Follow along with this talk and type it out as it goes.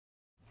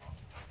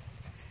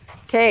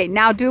Okay,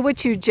 now do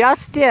what you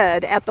just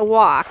did at the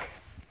walk,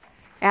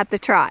 at the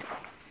trot.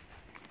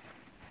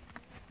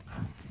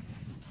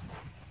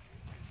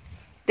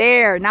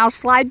 There, now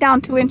slide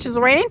down 2 inches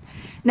of rein,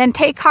 and then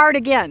take hard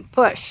again,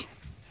 push.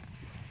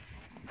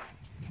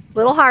 A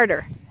little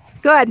harder.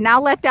 Good,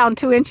 now let down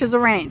 2 inches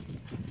of rein.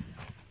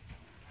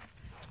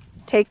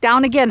 Take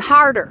down again,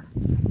 harder.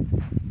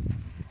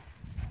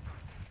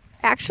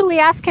 Actually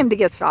ask him to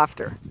get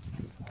softer.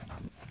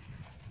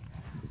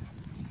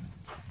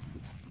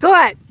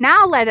 Good,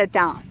 now let it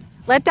down.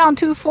 Let down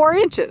 4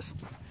 inches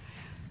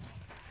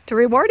to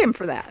reward him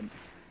for that.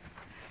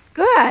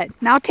 Good,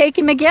 now take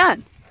him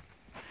again.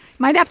 You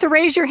might have to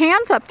raise your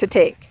hands up to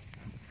take.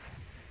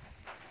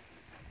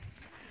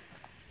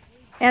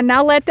 And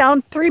now let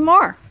down 3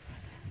 more.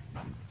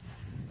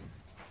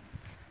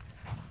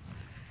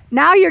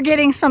 Now you're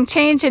getting some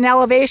change in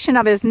elevation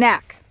of his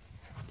neck.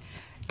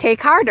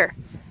 Take harder.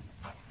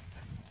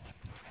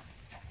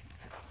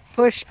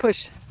 Push,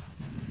 push.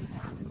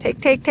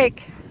 Take, take,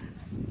 take.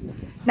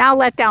 Now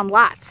let down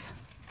lots,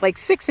 like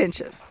 6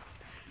 inches.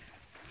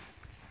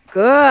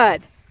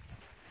 Good.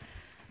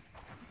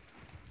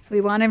 We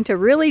want him to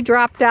really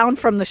drop down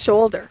from the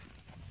shoulder.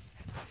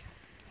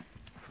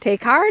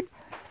 Take hard.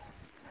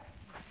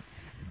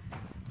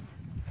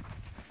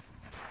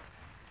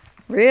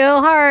 Real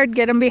hard,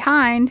 get him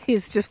behind.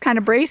 He's just kind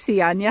of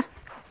bracy on you.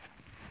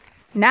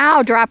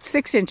 Now drop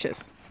 6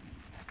 inches.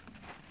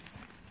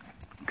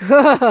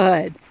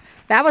 Good.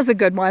 That was a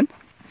good one.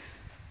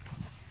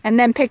 And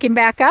then pick him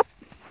back up.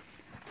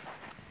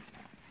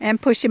 And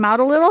push him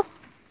out a little.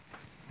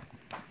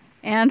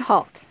 And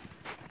halt.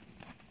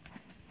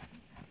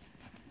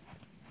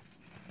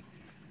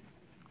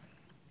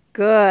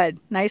 Good.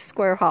 Nice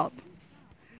square halt.